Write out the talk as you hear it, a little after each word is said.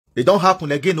It don't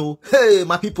happen again, oh. Hey,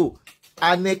 my people.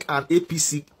 INEC and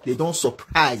APC, they don't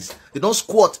surprise. They don't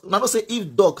squat. Now, don't say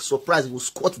if dog surprise, it will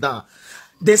squat down.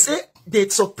 They say they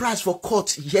surprised for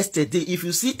court yesterday. If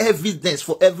you see evidence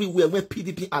for everywhere when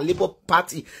PDP and Labour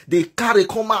Party, they carry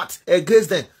come out against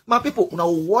them. My people, now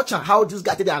watch how this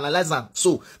guy they analyze them.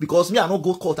 So, because me, I don't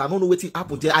go court, I don't know what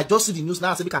happened there. I just see the news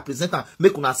now, I say make a presenter,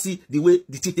 make una see the way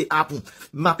the thing they happen.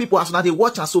 My people, as now they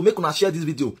watch and so make una share this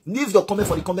video. Leave your comment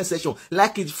for the comment section.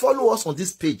 Like it, follow us on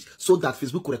this page so that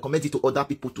Facebook will recommend it to other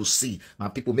people to see. My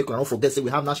people, make una not forget, say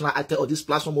we have national actor on this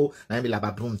platform. Oh, now me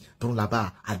laba brun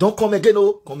laba. I don't come again,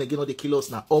 oh, they kill us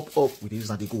now. Up with the news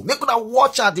and they go. Make una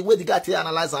watch out the way the guy they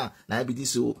analyze her. Now be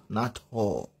this so not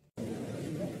all.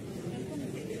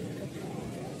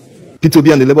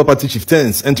 P2B and the Labour Party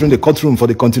chieftains entering the courtroom for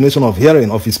the continuation of hearing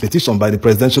of his petition by the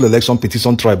Presidential Election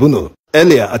Petition Tribunal.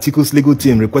 Earlier, Atiku's legal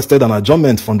team requested an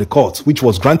adjournment from the court, which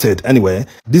was granted anyway.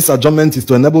 This adjournment is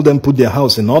to enable them put their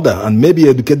house in order and maybe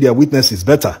educate their witnesses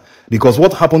better. Because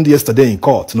what happened yesterday in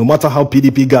court, no matter how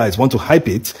PDP guys want to hype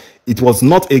it, it was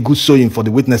not a good showing for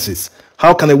the witnesses.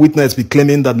 How can a witness be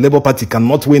claiming that Labour Party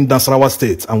cannot win Nasarawa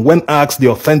State? And when asked the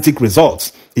authentic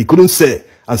results, he couldn't say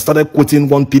and started quoting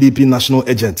one PDP national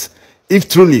agent. If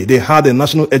truly they had a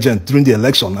national agent during the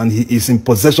election and he is in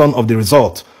possession of the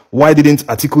result, why didn't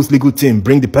Atiku's legal team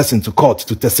bring the person to court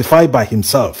to testify by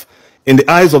himself? In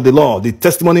the eyes of the law, the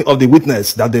testimony of the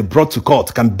witness that they brought to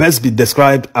court can best be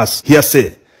described as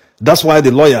hearsay. That's why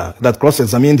the lawyer that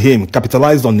cross-examined him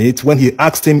capitalized on it when he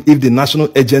asked him if the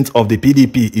national agent of the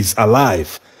PDP is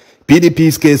alive.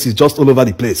 PDP's case is just all over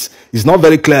the place. It's not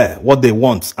very clear what they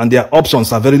want, and their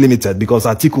options are very limited because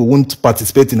Atiku won't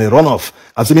participate in a runoff,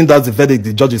 assuming that's the verdict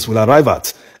the judges will arrive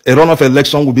at. A runoff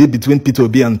election will be between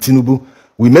P2B and Tinubu.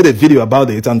 We made a video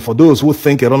about it, and for those who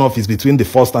think a runoff is between the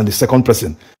first and the second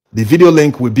person, the video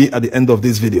link will be at the end of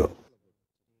this video.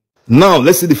 Now,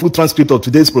 let's see the full transcript of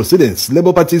today's proceedings.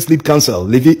 Labour Party's lead counsel,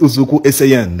 Levi Uzuku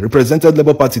SAN, represented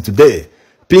Labour Party today.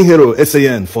 Pinheiro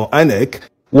SAN for INEC,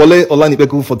 Wole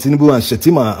Olanipeku for Tinubu and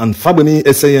Shetima, and Fabemi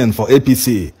SAN for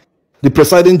APC. The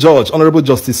presiding judge, Honorable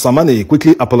Justice Samani,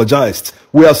 quickly apologized.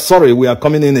 We are sorry we are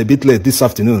coming in a bit late this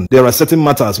afternoon. There are certain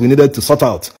matters we needed to sort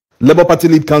out. Labour Party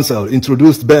lead counsel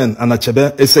introduced Ben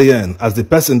Anachebe SAN as the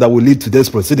person that will lead today's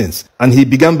proceedings. And he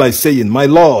began by saying, "My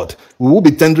lord, we will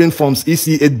be tendering forms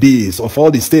EC8Bs of all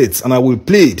the states, and I will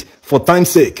plead, for time's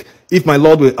sake, if my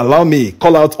lord will allow me,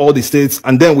 call out all the states,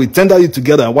 and then we tender it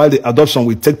together while the adoption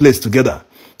will take place together."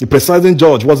 The presiding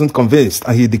judge wasn't convinced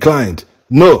and he declined.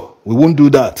 "No, we won't do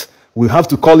that. We have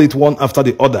to call it one after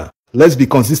the other. Let's be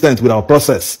consistent with our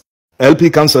process."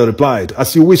 LP counsel replied,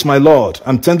 "As you wish, my lord.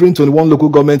 I'm tendering 21 local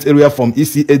government area from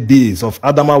EC8Bs of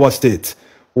Adamawa State."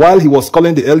 While he was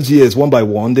calling the LGAs one by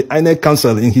one, the INEC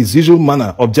counsel in his usual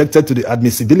manner objected to the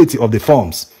admissibility of the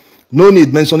forms. No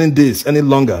need mentioning this any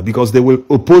longer because they will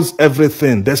oppose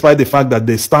everything despite the fact that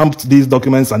they stamped these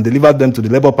documents and delivered them to the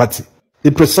Labour Party.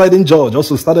 The presiding judge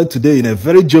also started today in a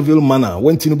very jovial manner.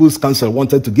 When Tinubu's counsel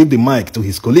wanted to give the mic to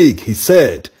his colleague, he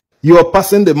said, "You are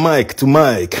passing the mic to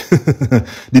Mike."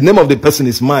 The name of the person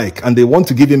is Mike, and they want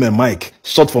to give him a mic,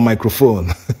 short for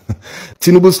microphone.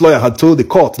 Tinubu's lawyer had told the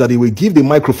court that he will give the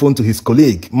microphone to his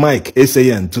colleague, Mike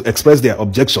SAN, to express their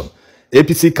objection.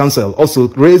 APC counsel also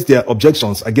raised their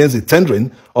objections against the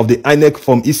tendering of the INEC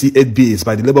Form EC8Bs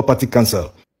by the Labour Party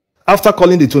counsel. After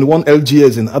calling the 21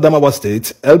 LGAs in Adamawa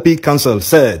State, LP counsel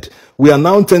said, "We are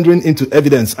now tendering into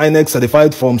evidence INEC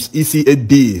certified forms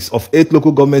EC8Bs of 8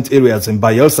 local government areas in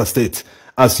Bayelsa State."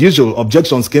 As usual,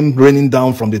 objections came raining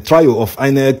down from the trio of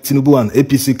INEC, Tinubu and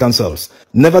APC counsels.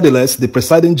 Nevertheless, the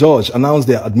presiding judge announced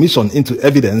their admission into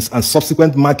evidence and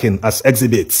subsequent marking as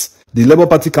exhibits. The Labour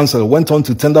Party counsel went on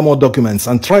to tender more documents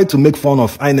and tried to make fun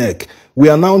of INEC. "We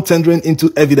are now tendering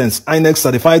into evidence INEC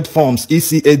certified forms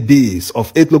EC8Bs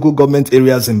of 8 local government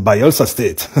areas in Bayelsa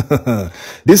State."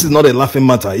 This is not a laughing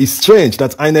matter. It's strange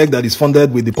that INEC, that is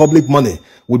funded with the public money,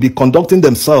 will be conducting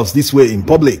themselves this way in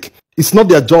public. It's not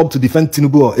their job to defend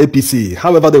Tinubu or APC.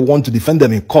 However they want to defend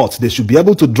them in court, they should be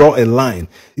able to draw a line.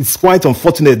 It's quite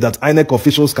unfortunate that INEC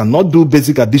officials cannot do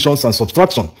basic additions and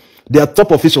subtraction. Their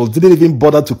top officials didn't even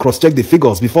bother to cross-check the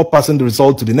figures before passing the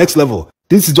result to the next level.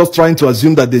 This is just trying to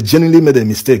assume that they genuinely made a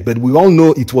mistake, but we all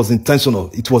know it was intentional.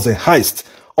 It was a heist.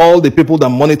 All the people that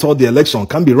monitored the election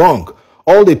can be wrong.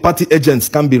 All the party agents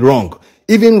can be wrong.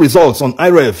 Even results on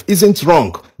IREV isn't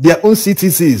wrong. Their own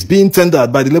CTCs being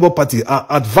tendered by the Labour Party are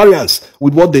at variance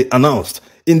with what they announced.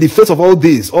 In the face of all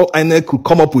this, all INEC could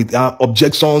come up with are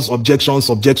objections.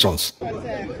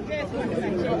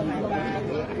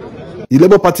 The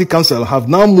Labour Party Council have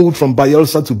now moved from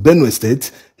Bayelsa to Benue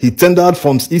State. He tendered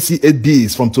Forms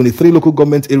EC8Bs from 23 local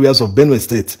government areas of Benue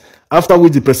State, after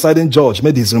which the presiding judge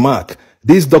made his remark.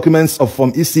 These documents of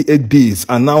Form EC8Bs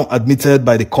are now admitted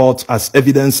by the court as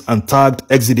evidence and tagged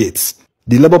exhibits.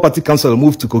 The Labour Party Council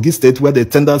moved to Kogi State, where they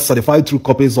tendered certified true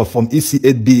copies of Form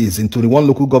EC8Bs in 21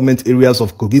 local government areas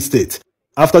of Kogi State.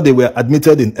 After they were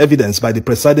admitted in evidence by the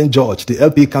presiding judge, the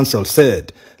LP Council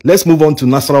said, "Let's move on to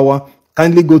Nasarawa.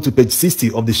 Kindly go to page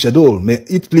 60 of the schedule. May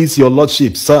it please your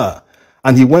lordship, sir."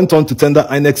 And he went on to tender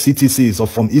INEC CTCs of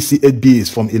Form EC8Bs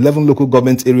from 11 local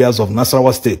government areas of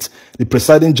Nasarawa State. The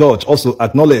presiding judge also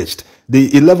acknowledged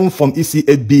the 11 Form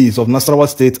EC8Bs of Nasarawa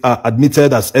State are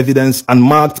admitted as evidence and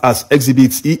marked as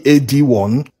exhibits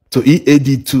EAD1 to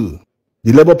EAD2.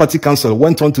 The Labour Party Council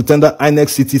went on to tender INEC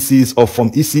CTCs of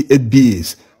Form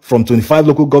EC8Bs from 25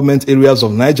 local government areas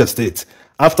of Niger State,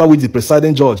 after which the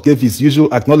presiding judge gave his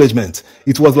usual acknowledgement.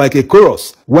 It was like a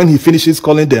chorus. When he finishes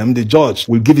calling them, the judge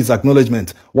will give his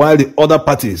acknowledgement, while the other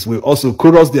parties will also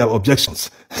chorus their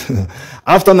objections.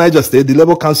 After Niger State, the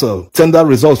Labour Council tendered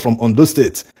results from Ondo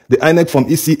State. The INEC from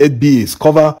EC8Bs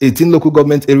cover 18 local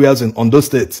government areas in Ondo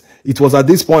State. It was at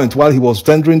this point, while he was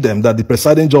tendering them, that the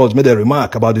presiding judge made a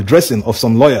remark about the dressing of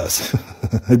some lawyers.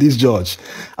 This judge: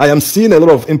 "I am seeing a lot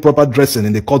of improper dressing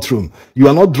in the courtroom. You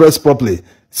are not dressed properly.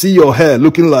 See your hair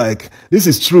looking like..." This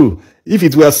is true. If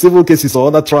it were civil cases or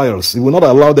other trials, he will not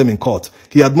allow them in court.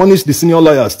 He admonished the senior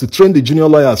lawyers to train the junior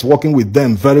lawyers working with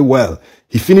them very well.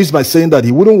 He finished by saying that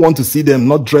he wouldn't want to see them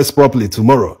not dressed properly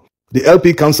tomorrow. The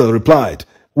LP Council replied,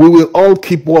 "We will all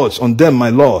keep watch on them, my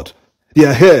lord.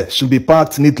 Their hair should be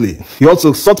packed neatly." He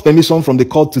also sought permission from the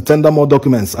court to tender more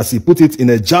documents, as he put it in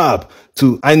a jab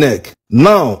to INEC.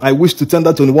 "Now, I wish to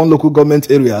tender 21 local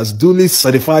government areas duly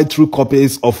certified true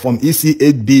copies of Form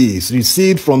EC8Bs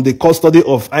received from the custody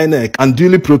of INEC and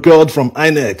duly procured from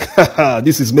INEC."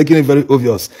 This is making it very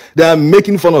obvious. They are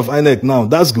making fun of INEC now.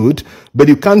 That's good, but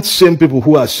you can't shame people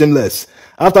who are shameless.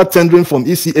 After tendering Form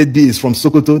EC8Bs from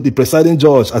Sokoto, the presiding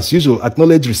judge, as usual,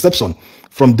 acknowledged reception.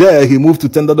 From there, he moved to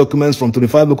tender documents from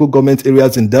 25 local government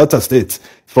areas in Delta State.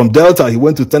 From Delta, he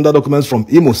went to tender documents from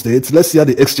Imo State. Let's hear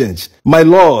the exchange. "My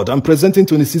lord, I'm presenting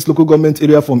 26 local government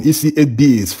area from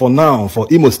EC8Bs for now for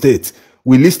Imo State.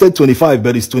 We listed 25,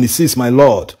 but it's 26, my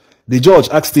lord." The judge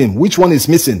asked him, "Which one is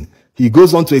missing?" He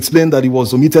goes on to explain that it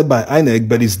was omitted by INEC,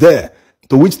 but it's there.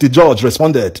 To which the judge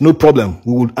responded, "No problem,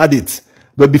 we will add it."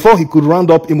 But before he could round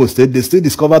up Imo State, they still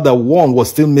discovered that one was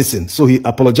still missing, so he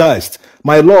apologized.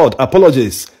 "My lord,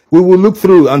 apologies. We will look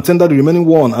through and tender the remaining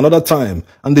one another time."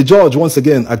 And the judge once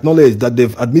again acknowledged that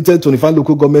they've admitted 25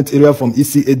 local government area from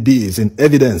EC8Bs in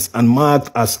evidence and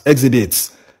marked as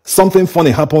exhibits. Something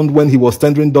funny happened when he was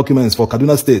tendering documents for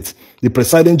Kaduna State. The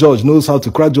presiding judge knows how to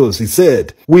crack jokes. He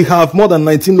said, "We have more than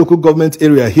 19 local government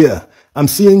area here. I'm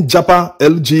seeing Japa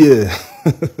LGA."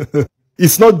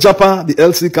 "It's not Japa," the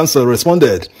LC Council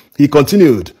responded. He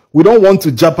continued, "We don't want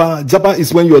to Japa. Japa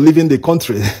is when you're leaving the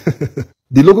country."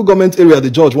 The local government area the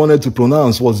judge wanted to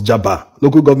pronounce was Jaba,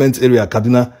 local government area,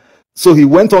 Kaduna. So he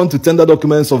went on to tender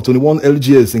documents of 21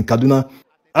 LGAs in Kaduna.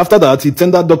 After that, he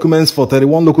tendered documents for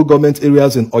 31 local government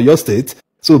areas in Oyo State.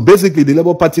 So basically, the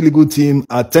Labour Party legal team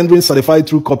are tendering certified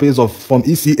true copies of Form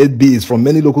EC8Bs from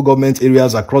many local government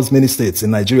areas across many states in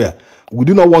Nigeria. We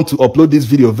do not want to upload this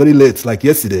video very late like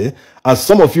yesterday, as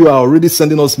some of you are already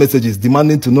sending us messages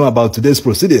demanding to know about today's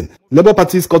proceeding. Labour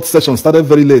Party's court session started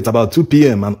very late, about 2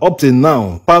 p.m. and up till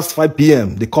now, past 5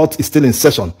 p.m, the court is still in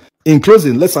session. In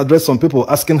closing, let's address some people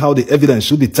asking how the evidence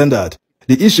should be tendered.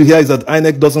 The issue here is that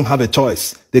INEC doesn't have a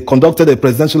choice. They conducted a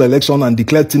presidential election and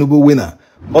declared Tinubu winner.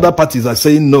 Other parties are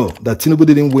saying no, that Tinubu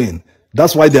didn't win.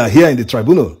 That's why they are here in the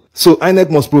tribunal. So INEC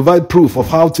must provide proof of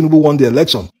how Tinubu won the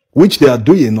election, which they are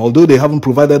doing, although they haven't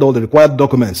provided all the required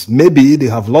documents. Maybe they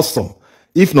have lost some.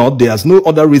 If not, there's no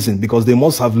other reason, because they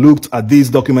must have looked at these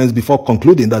documents before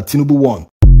concluding that Tinubu won.